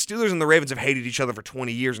 rivalry. The Steelers and the Ravens have hated each other for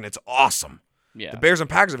 20 years, and it's awesome. Yeah. The Bears and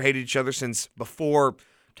Packers have hated each other since before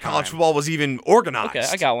college football was even organized. Okay,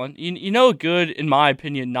 I got one. You know a good, in my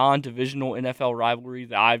opinion, non-divisional NFL rivalry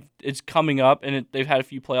that it's coming up, and they've had a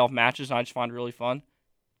few playoff matches, and I just find it really fun.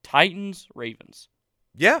 Titans Ravens.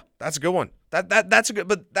 Yeah, that's a good one. That's a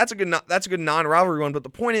good non-rivalry one. But the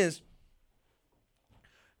point is,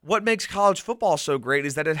 what makes college football so great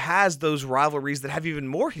is that it has those rivalries that have even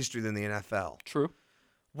more history than the NFL. True.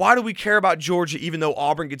 Why do we care about Georgia even though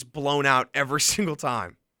Auburn gets blown out every single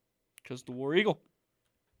time? Because the War Eagle.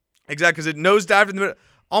 Exactly, because it nosedived in the middle.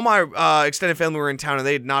 all my extended family were in town, and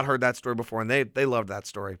they had not heard that story before, and they loved that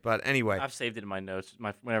story. But anyway, I've saved it in my notes.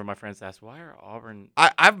 Whenever my friends ask, why are Auburn?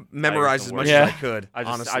 I've memorized as much Yeah. as I could. I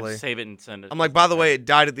honestly, just save it and send it. I'm like, by the way, it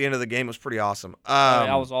died at the end of the game. It was pretty awesome.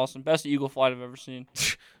 That was awesome. Best Eagle flight I've ever seen.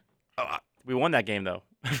 we won that game though.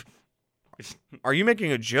 Are you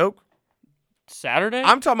making a joke? Saturday?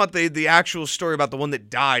 I'm talking about the actual story about the one that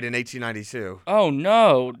died in 1892. Oh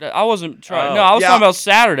no, I wasn't trying. Oh. No, I was Yeah. talking about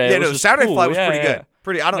Saturday. Yeah, It was no, just Saturday cool. flight was Yeah, pretty yeah. good.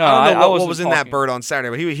 Pretty. I don't No, know I what was wasn't in that talking- bird on Saturday,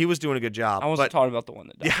 but he was doing a good job. I wasn't but, talking about the one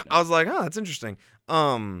that died. Yeah, I was like, oh, that's interesting.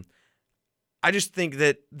 I just think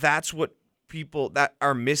that's what people that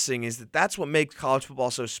are missing is that's what makes college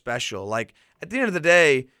football so special. Like at the end of the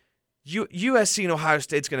day, USC and Ohio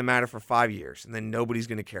State's going to matter for 5 years, and then nobody's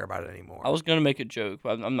going to care about it anymore. I was going to make a joke,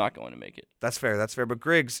 but I'm not going to make it. That's fair. That's fair. But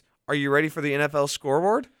Griggs, are you ready for the NFL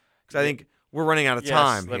scoreboard? Because I think we're running out of Yes,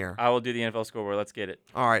 time here. I will do the NFL scoreboard. Let's get it.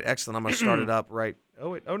 All right, excellent. I'm going to start it up right. Oh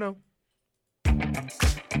wait. Oh no.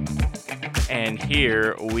 And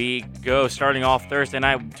here we go. Starting off Thursday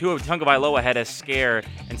night, Tua Tagovailoa had a scare,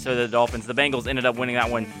 and so did the Dolphins. The Bengals ended up winning that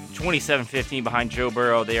one 27-15 behind Joe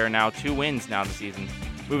Burrow. They are now 2 wins now this season.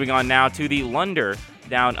 Moving on now to the Lunder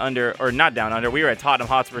down under, or not down under. We were at Tottenham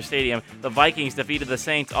Hotspur Stadium. The Vikings defeated the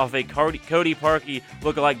Saints off a Cody Parkey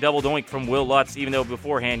lookalike double doink from Will Lutz, even though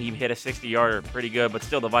beforehand he hit a 60-yarder. Pretty good, but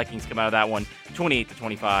still the Vikings come out of that one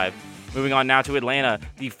 28-25. Moving on now to Atlanta,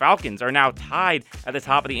 the Falcons are now tied at the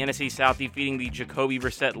top of the NFC South, defeating the Jacoby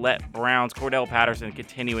Brissett-led Browns. Cordell Patterson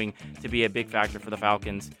continuing to be a big factor for the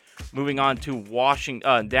Falcons. Moving on to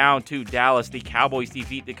down to Dallas, the Cowboys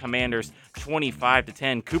defeat the Commanders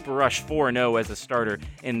 25-10. Cooper Rush 4-0 as a starter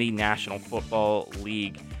in the National Football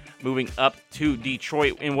League. Moving up to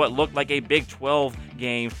Detroit in what looked like a Big 12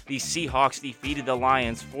 game, the Seahawks defeated the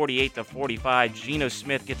Lions 48-45. Geno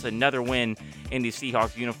Smith gets another win in the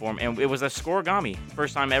Seahawks uniform, and it was a scoregami.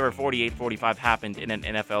 First time ever 48-45 happened in an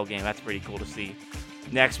NFL game. That's pretty cool to see.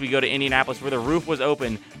 Next, we go to Indianapolis, where the roof was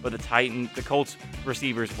open, but the Colts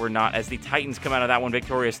receivers were not, as the Titans come out of that one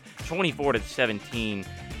victorious 24-17.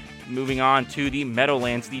 Moving on to the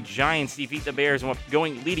Meadowlands, the Giants defeat the Bears, and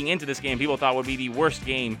leading into this game, people thought would be the worst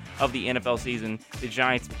game of the NFL season. The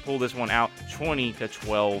Giants pulled this one out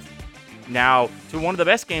 20-12. Now to one of the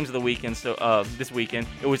best games of the weekend. This weekend,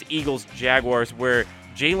 it was Eagles-Jaguars, where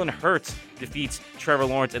Jalen Hurts defeats Trevor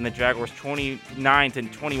Lawrence and the Jaguars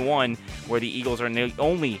 29-21, where the Eagles are the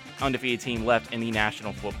only undefeated team left in the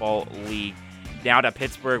National Football League. Down to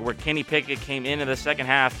Pittsburgh, where Kenny Pickett came into the second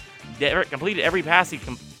half, completed every pass he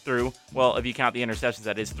threw. Well, if you count the interceptions,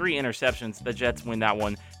 that is 3 interceptions. The Jets win that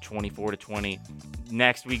one 24-20.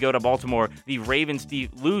 Next, we go to Baltimore. The Ravens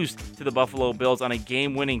lose to the Buffalo Bills on a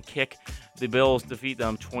game-winning kick. The Bills defeat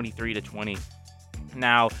them 23-20.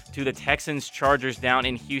 Now to the Texans-Chargers down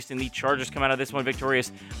in Houston. The Chargers come out of this one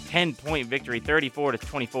victorious, 10-point victory,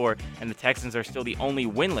 34-24, and the Texans are still the only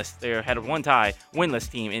winless. They had one tie, winless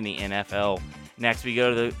team in the NFL. Next, we go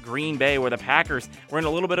to the Green Bay, where the Packers were in a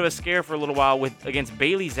little bit of a scare for a little while against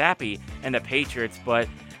Bailey Zappi and the Patriots, but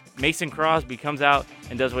Mason Crosby comes out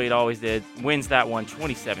and does what he always did, wins that one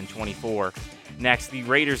 27-24. Next, the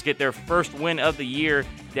Raiders get their first win of the year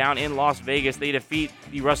down in Las Vegas. They defeat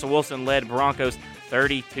the Russell Wilson-led Broncos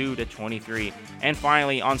 32-23. And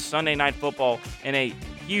finally, on Sunday Night Football, in a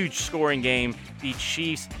huge scoring game, the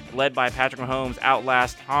Chiefs, led by Patrick Mahomes,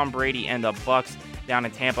 outlast Tom Brady and the Bucs down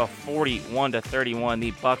in Tampa 41-31.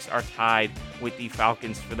 The Bucs are tied with the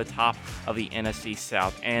Falcons for the top of the NFC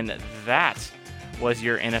South. And that was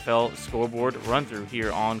your NFL scoreboard run-through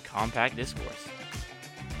here on Compact Discourse.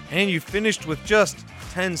 And you finished with just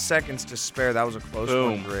 10 seconds to spare. That was a close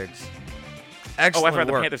one, Griggs. Excellent I forgot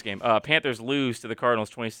the work. Panthers game. Panthers lose to the Cardinals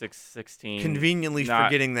 26-16. Conveniently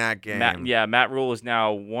forgetting that game. Matt Rule is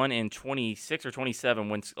now 1-26 or 27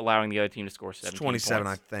 when allowing the other team to score 17 It's 27,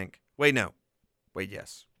 points. I think. Wait, no. Wait,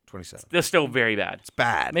 yes. 27. They're still very bad. It's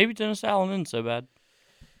bad. Maybe Dennis Allen isn't so bad.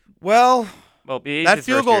 Well, it's that his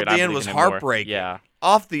field first goal year, at and the I'm end was believing him more. heartbreaking. Yeah.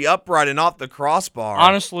 Off the upright and off the crossbar.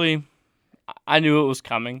 Honestly, I knew it was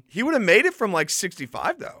coming. He would have made it from like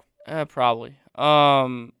 65, though. Probably.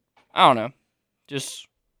 I don't know. Just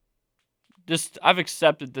I've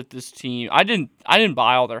accepted that this team. I didn't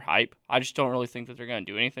buy all their hype. I just don't really think that they're going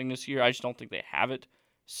to do anything this year. I just don't think they have it.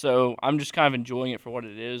 So I'm just kind of enjoying it for what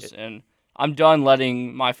it is, and I'm done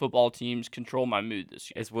letting my football teams control my mood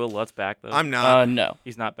this year. Is Will Lutz back, though? I'm not. No.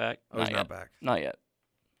 He's not back? Oh, he's not not yet. back. Not yet.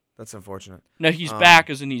 That's unfortunate. No, he's back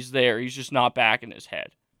as in he's there. He's just not back in his head.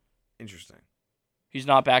 Interesting. He's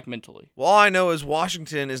not back mentally. Well, all I know is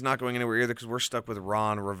Washington is not going anywhere either because we're stuck with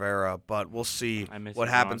Ron Rivera, but we'll see what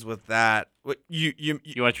happens with that. What, you You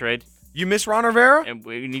want to trade? You miss Ron Rivera? And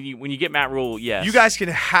when you get Matt Rule, yes. You guys can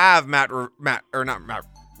have Matt or not Matt.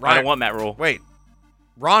 I don't want Matt Rule. Wait,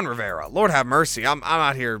 Ron Rivera. Lord have mercy. I'm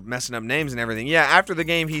out here messing up names and everything. Yeah, after the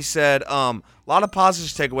game, he said, a lot of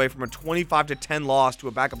positives to take away from a 25-10 loss to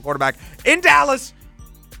a backup quarterback in Dallas.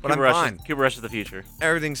 But I'm fine. Cooper Rush is the future.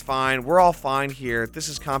 Everything's fine. We're all fine here. This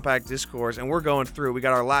is Compact Discourse, and we're going through. We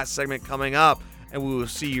got our last segment coming up, and we will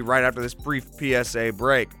see you right after this brief PSA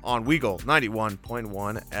break on Weagle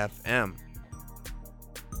 91.1 FM.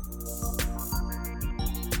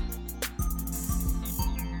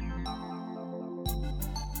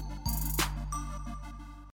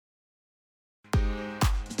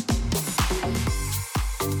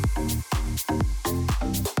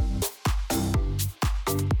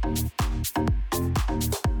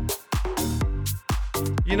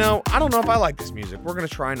 You know, I don't know if I like this music. We're gonna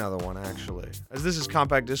try another one actually, as this is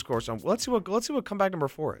Compact Discourse. Let's see what comeback number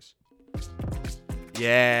 4 is.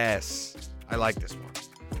 Yes, I like this one.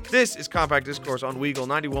 This is Compact Discourse on Weagle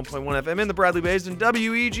 91.1 FM in the Bradley Basin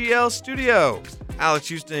WEGL studio. Alex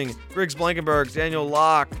Houston, Griggs Blankenberg, Daniel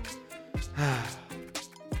Locke.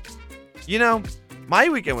 You know, my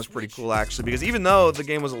weekend was pretty cool actually, because even though the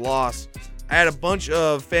game was a loss, I had a bunch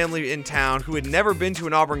of family in town who had never been to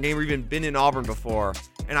an Auburn game or even been in Auburn before,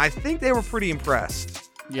 and I think they were pretty impressed.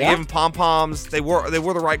 Yeah. I gave them pom-poms. They wore the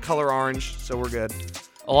right color orange, so we're good.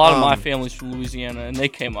 A lot of my family's from Louisiana, and they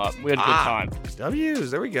came up. We had a good time.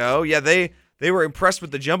 W's, there we go. Yeah, they were impressed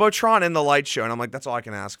with the Jumbotron and the light show, and I'm like, that's all I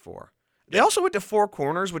can ask for. They also went to Four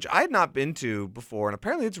Corners, which I had not been to before, and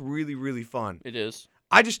apparently it's really, really fun. It is.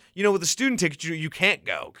 I just, with the student ticket, you can't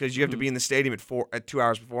go because you have to be in the stadium at 2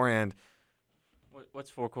 hours beforehand. What's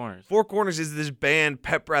Four Corners? Four Corners is this band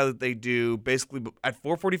pep rally that they do basically at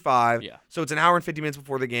 4:45. Yeah. So it's an hour and 50 minutes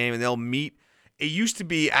before the game, and they'll meet. It used to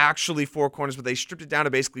be actually Four Corners, but they stripped it down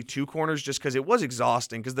to basically 2 corners just because it was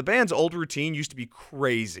exhausting. Because the band's old routine used to be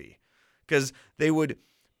crazy. Because they would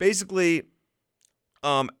basically,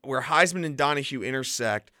 where Heisman and Donahue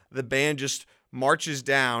intersect, the band just marches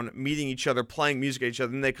down, meeting each other, playing music at each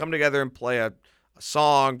other. Then they come together and play a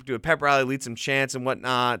song, do a pep rally, lead some chants and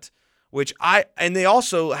whatnot. And they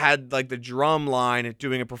also had like the drum line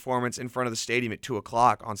doing a performance in front of the stadium at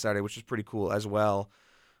 2:00 on Saturday, which was pretty cool as well.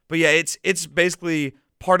 But yeah, it's basically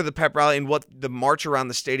part of the pep rally and what the march around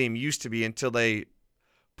the stadium used to be until they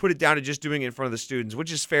put it down to just doing it in front of the students,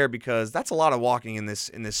 which is fair because that's a lot of walking in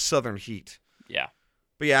this southern heat. Yeah.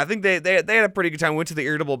 But yeah, I think they had a pretty good time. Went to the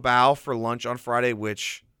Irritable Bow for lunch on Friday,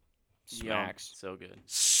 which smacks. So good.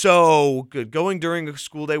 So good. Going during a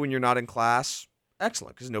school day when you're not in class,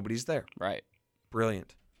 excellent, because nobody's there. Right.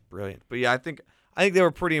 Brilliant. But yeah, I think they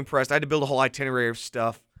were pretty impressed. I had to build a whole itinerary of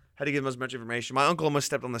stuff. Had to give them as much information. My uncle almost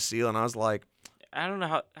stepped on the seal, and I was like, I don't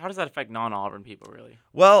know how does that affect non-Auburn people really?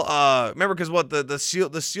 Well, remember, because what the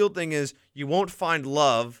seal thing is, you won't find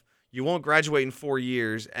love, you won't graduate in 4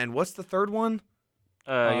 years, and what's the third one?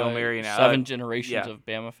 You'll marry an 7 generations of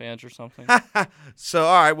Bama fans or something. So,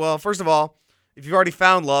 all right, well, first of all, if you've already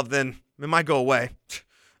found love, then it might go away.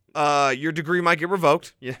 Your degree might get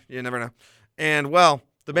revoked. Yeah, you never know. And well,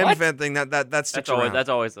 the Bama fan thing that sticks around. That's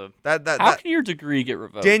always a How can your degree get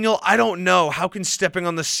revoked? Daniel, I don't know. How can stepping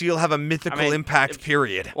on the seal have a mythical impact?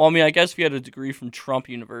 Period. Well, I guess if you had a degree from Trump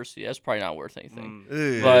University, that's probably not worth anything.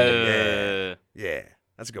 Yeah,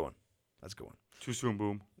 that's a good one. Too soon,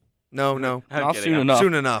 boom. No, not soon enough.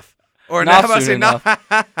 Soon enough. Or not now soon enough.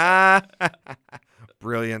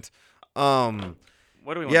 Brilliant.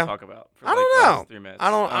 What do we want to talk about? For I don't know. 3 minutes? I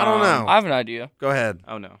don't know. I have an idea. Go ahead.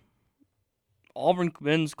 Oh no. Auburn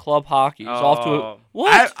men's club hockey is off to a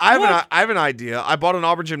what? I have an idea. I bought an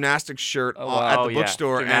Auburn gymnastics shirt at the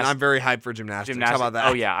bookstore, and I'm very hyped for gymnastics. How about that?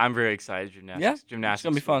 Oh yeah, I'm very excited. Gymnastics. Yeah, gymnastics. It's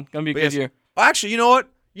gonna be fun. Gonna be a good year. Well, actually, you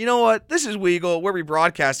know what? This is Weagle, where we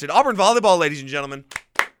broadcasted Auburn volleyball, ladies and gentlemen.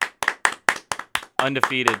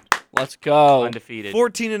 Undefeated. Let's go. Undefeated.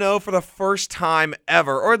 14-0 for the first time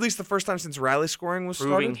ever, or at least the first time since rally scoring was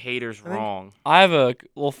Proving started. haters wrong. I have a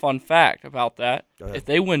little fun fact about that. Go ahead. If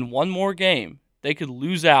they win one more game, they could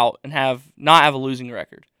lose out and not have a losing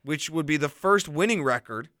record. Which would be the first winning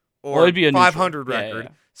record Well, it'd be a 500 neutral. record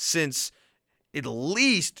Yeah. since at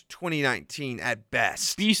least 2019 at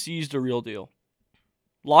best. BC's the real deal.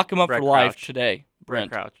 Lock him up Brett for life Crouch. today,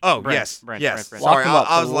 Brent. Crouch. Oh, Brent, yes. Brent, Yes. Brent. Lock Sorry, him up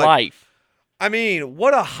I was for like, life. I mean,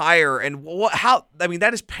 what a hire, and that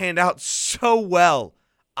has panned out so well,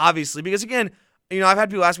 obviously, because again, I've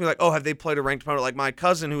had people ask me like, oh, have they played a ranked opponent? Like my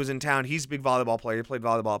cousin who was in town, he's a big volleyball player. He played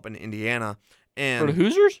volleyball up in Indiana. And For the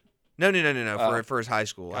Hoosiers? No, for his high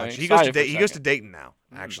school. I mean, Actually, excited he for a goes to second. Dayton now.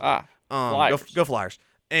 Actually, Flyers. Go Flyers.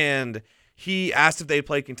 And he asked if they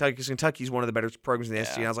played Kentucky because Kentucky's one of the better programs in the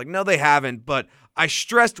SEC. And I was like, no, they haven't. But I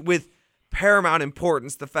stressed with paramount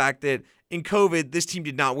importance the fact that in COVID, this team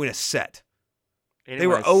did not win a set. They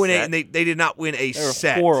were didn't win a 0-8, set. and they did not win a They were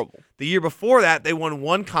set. horrible. The year before that, they won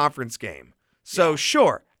one conference game. So,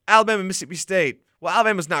 sure, Alabama and Mississippi State. Well,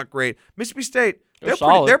 Alabama's not great. Mississippi State, they're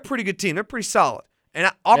a pretty good team. They're pretty solid. And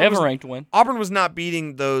They have a ranked win. Auburn was not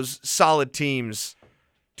beating those solid teams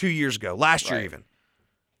 2 years ago, last year even.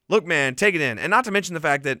 Look, man, take it in. And not to mention the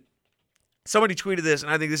fact that somebody tweeted this,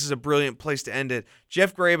 and I think this is a brilliant place to end it.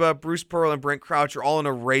 Jeff Graba, Bruce Pearl, and Brent Crouch are all in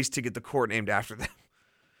a race to get the court named after them.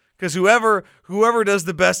 Because whoever does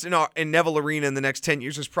the best in Neville Arena in the next 10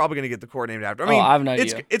 years is probably going to get the court named after. I mean, I have an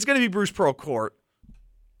idea. It's going to be Bruce Pearl Court.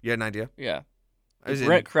 You had an idea? Yeah. The As in-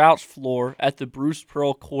 Brent Crouch floor at the Bruce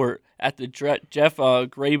Pearl Court at the Jeff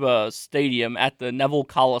Graba Stadium at the Neville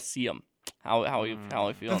Coliseum. How you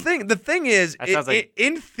feeling? The thing is, That sounds like-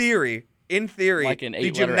 in theory, Like an the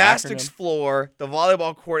 8-letter gymnastics acronym. floor, the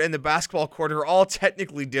volleyball court, and the basketball court are all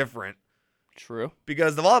technically different True.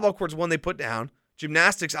 because the volleyball court is one they put down.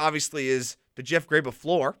 Gymnastics obviously is the Jeff Graba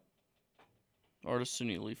floor. Or the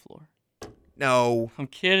Sunny Lee floor. No. I'm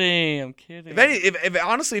kidding. If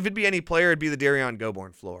honestly, if it'd be any player, it'd be the Darion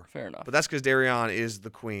Goborn floor. Fair enough. But that's because Darion is the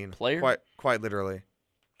queen. Player? Quite literally.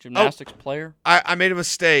 Gymnastics player? I made a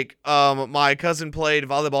mistake. My cousin played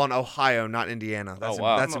volleyball in Ohio, not Indiana. That's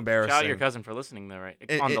wow. That's embarrassing. Shout out your cousin for listening, though, right?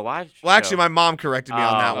 On the live show. Well, actually, my mom corrected me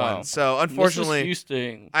on that Oh. one. So, unfortunately, Mrs.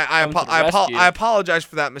 Houston I comes to the rescue. apologize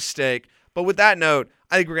for that mistake. But with that note,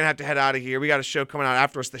 I think we're going to have to head out of here. We got a show coming out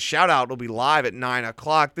after us. The shout-out will be live at 9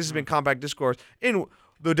 o'clock. This has been Compact Discourse in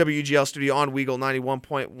the WGL studio on Weagle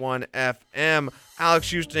 91.1 FM. Alex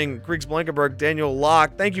Houston, Griggs Blankenberg, Daniel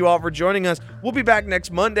Locke. Thank you all for joining us. We'll be back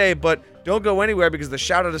next Monday, but don't go anywhere because the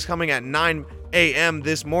shout-out is coming at 9 a.m.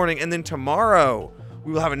 this morning. And then tomorrow,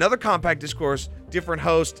 we will have another Compact Discourse, different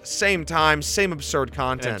host, same time, same absurd And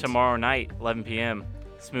content. then tomorrow night, 11 p.m.,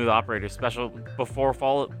 Smooth Operator special before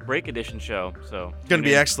fall break edition show. So It's going to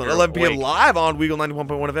be excellent. 11 p.m. live on Weagle 91.1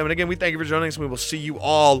 FM. And again, we thank you for joining us, and we will see you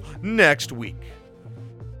all next week.